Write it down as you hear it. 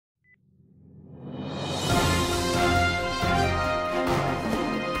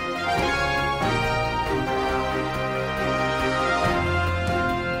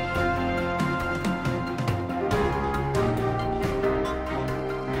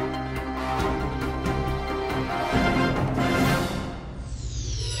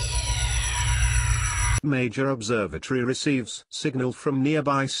major observatory receives signal from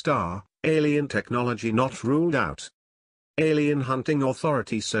nearby star, alien technology not ruled out. Alien hunting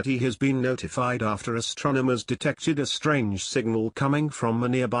authority SETI has been notified after astronomers detected a strange signal coming from a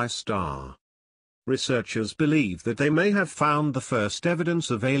nearby star. Researchers believe that they may have found the first evidence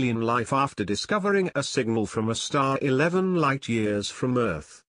of alien life after discovering a signal from a star 11 light-years from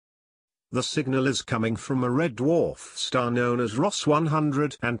Earth. The signal is coming from a red dwarf star known as Ross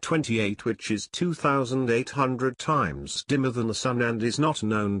 128, which is 2,800 times dimmer than the Sun and is not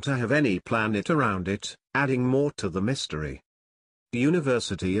known to have any planet around it, adding more to the mystery. The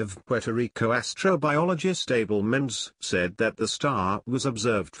University of Puerto Rico astrobiologist Abel Mendez said that the star was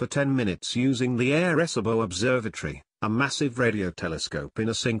observed for 10 minutes using the Arecibo Observatory, a massive radio telescope in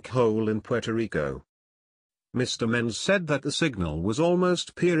a sinkhole in Puerto Rico. Mr. Mendez said that the signal was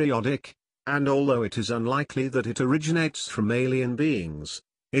almost periodic, and although it is unlikely that it originates from alien beings,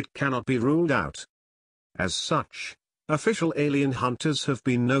 it cannot be ruled out. As such, official alien hunters have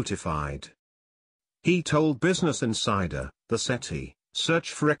been notified. He told Business Insider, the SETI,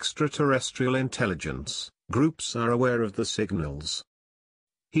 search for extraterrestrial intelligence, groups are aware of the signals.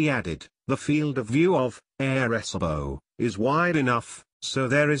 He added, the field of view of Arecibo is wide enough, so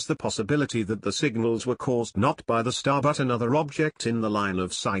there is the possibility that the signals were caused not by the star but another object in the line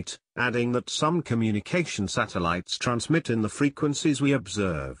of sight, adding that some communication satellites transmit in the frequencies we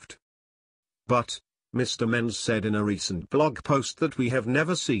observed. But, Mr. Mendez said in a recent blog post that we have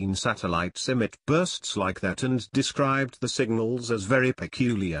never seen satellites emit bursts like that and described the signals as very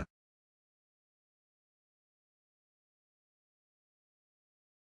peculiar.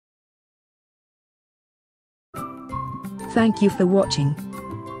 Thank you for watching.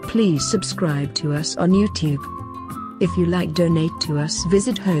 Please subscribe to us on YouTube. If you like, donate to us,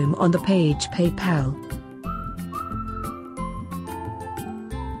 visit home on the page PayPal.